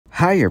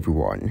Hi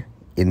everyone,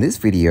 in this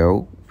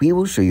video, we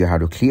will show you how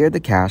to clear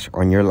the cache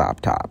on your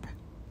laptop.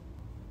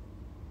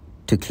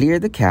 To clear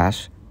the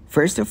cache,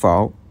 first of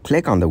all,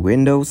 click on the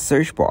Windows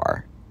search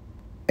bar,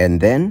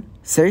 and then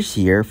search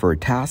here for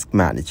Task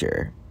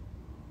Manager.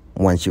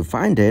 Once you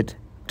find it,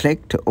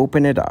 click to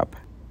open it up.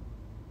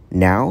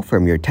 Now,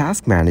 from your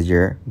Task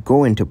Manager,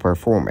 go into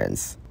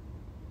Performance.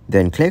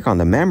 Then click on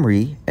the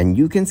memory and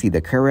you can see the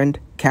current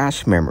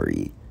cache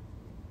memory.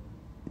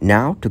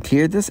 Now, to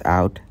clear this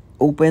out,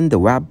 open the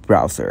web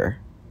browser.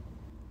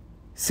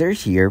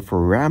 Search here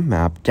for RAM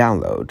map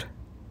download.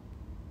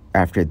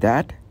 After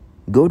that,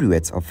 go to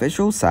its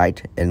official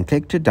site and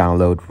click to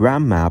download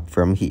RAM map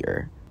from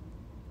here.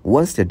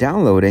 Once the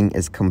downloading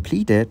is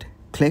completed,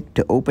 click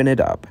to open it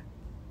up.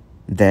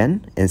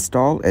 Then,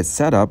 install its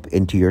setup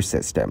into your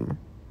system.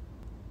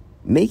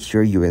 Make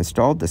sure you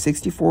install the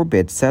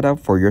 64-bit setup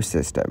for your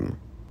system.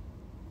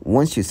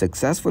 Once you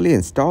successfully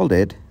installed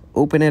it,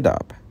 open it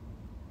up.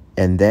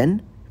 And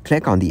then,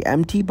 click on the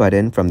Empty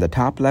button from the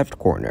top left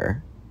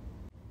corner.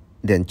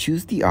 Then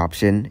choose the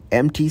option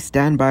Empty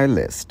Standby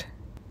List.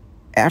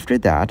 After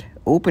that,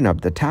 open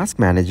up the Task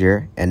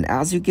Manager, and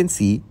as you can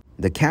see,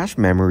 the cache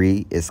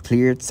memory is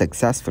cleared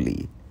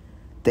successfully.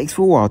 Thanks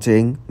for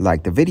watching,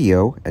 like the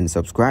video, and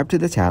subscribe to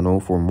the channel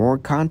for more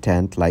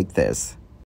content like this.